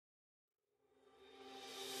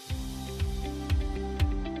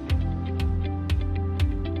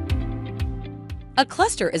A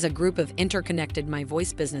cluster is a group of interconnected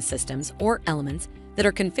MiVoice Business systems or elements that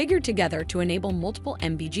are configured together to enable multiple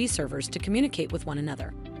MBG servers to communicate with one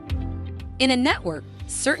another. In a network,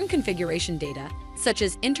 certain configuration data, such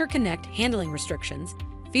as interconnect handling restrictions,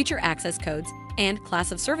 feature access codes, and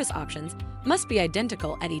class of service options, must be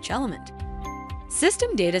identical at each element.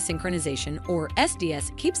 System data synchronization, or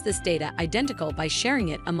SDS, keeps this data identical by sharing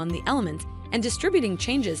it among the elements and distributing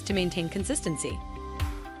changes to maintain consistency.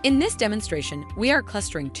 In this demonstration, we are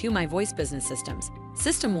clustering two MiVoice Business systems,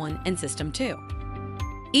 System 1 and System 2.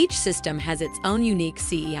 Each system has its own unique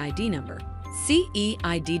CEID number,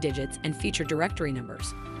 CEID digits, and feature directory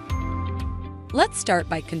numbers. Let's start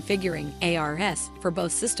by configuring ARS for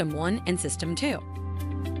both System 1 and System 2.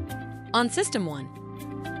 On System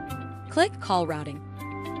 1, click Call Routing.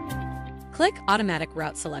 Click Automatic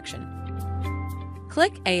Route Selection.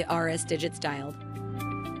 Click ARS Digits Dialed.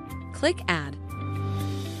 Click Add.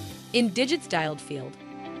 In Digits Dialed field,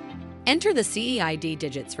 enter the CEID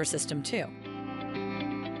digits for System 2.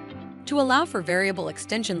 To allow for variable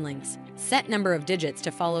extension links, set number of digits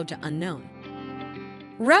to follow to unknown.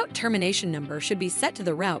 Route termination number should be set to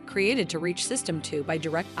the route created to reach System 2 by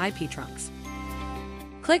direct IP trunks.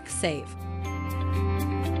 Click Save.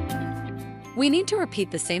 We need to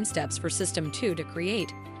repeat the same steps for System 2 to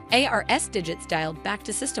create ARS digits dialed back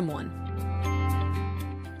to System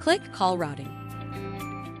 1. Click Call Routing.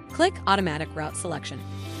 Click Automatic Route Selection.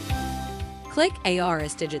 Click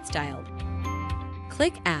ARS digits dialed.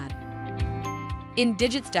 Click Add. In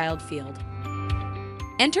Digits Dialed field,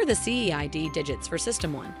 enter the CEID digits for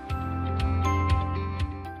System 1.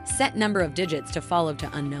 Set number of digits to follow to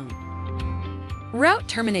unknown. Route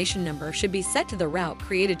termination number should be set to the route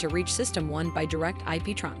created to reach System 1 by direct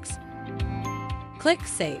IP trunks. Click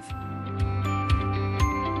Save.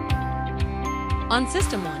 On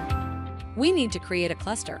System 1, we need to create a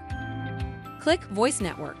cluster. Click Voice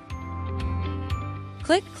Network.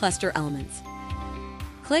 Click Cluster Elements.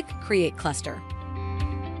 Click Create Cluster.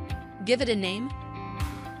 Give it a name.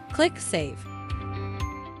 Click Save.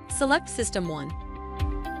 Select System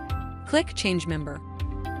 1. Click Change Member.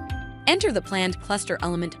 Enter the planned cluster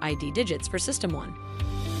element ID digits for System 1.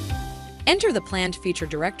 Enter the planned feature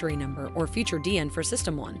directory number or feature DN for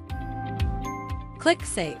System 1. Click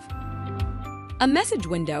Save. A message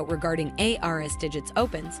window regarding ARS digits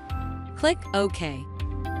opens. Click OK.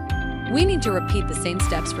 We need to repeat the same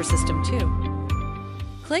steps for System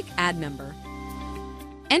 2. Click Add Member.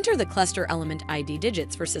 Enter the cluster element ID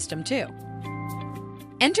digits for System 2.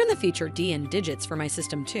 Enter the feature DN digits for my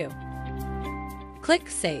System 2. Click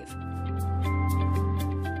Save.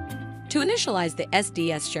 To initialize the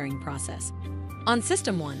SDS sharing process, on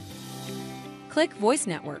System 1, click Voice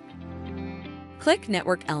Network. Click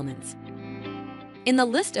Network Elements. In the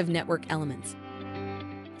list of network elements,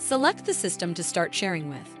 select the system to start sharing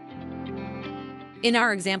with. In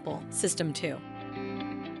our example, System 2.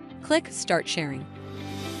 Click Start Sharing.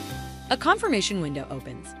 A confirmation window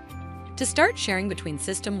opens. To start sharing between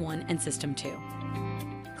System 1 and System 2,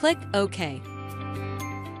 click OK.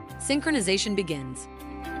 Synchronization begins.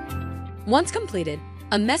 Once completed,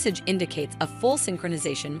 a message indicates a full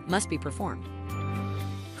synchronization must be performed.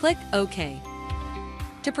 Click OK.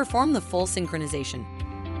 To perform the full synchronization,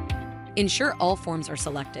 ensure all forms are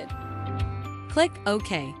selected. Click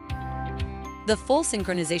OK. The full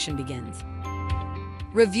synchronization begins.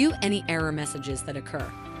 Review any error messages that occur.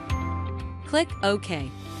 Click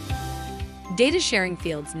OK. Data sharing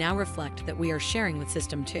fields now reflect that we are sharing with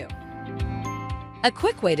System 2. A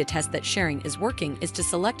quick way to test that sharing is working is to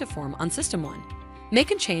select a form on System 1,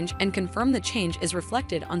 make a change, and confirm the change is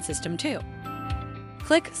reflected on System 2.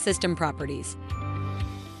 Click System Properties.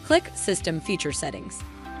 Click System Feature Settings.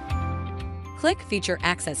 Click Feature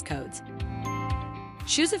Access Codes.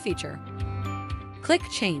 Choose a feature. Click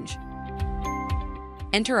Change.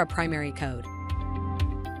 Enter a primary code.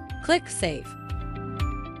 Click Save.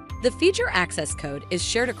 The feature access code is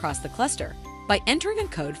shared across the cluster by entering a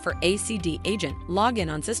code for ACD agent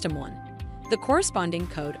login on System 1. The corresponding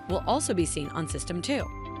code will also be seen on System 2.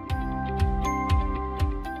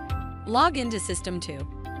 Log into System 2.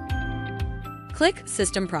 Click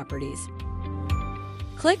System Properties.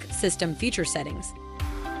 Click System Feature Settings.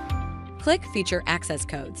 Click Feature Access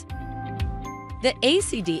Codes. The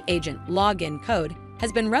ACD agent login code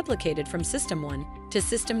has been replicated from System 1 to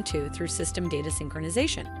System 2 through System Data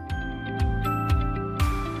Synchronization.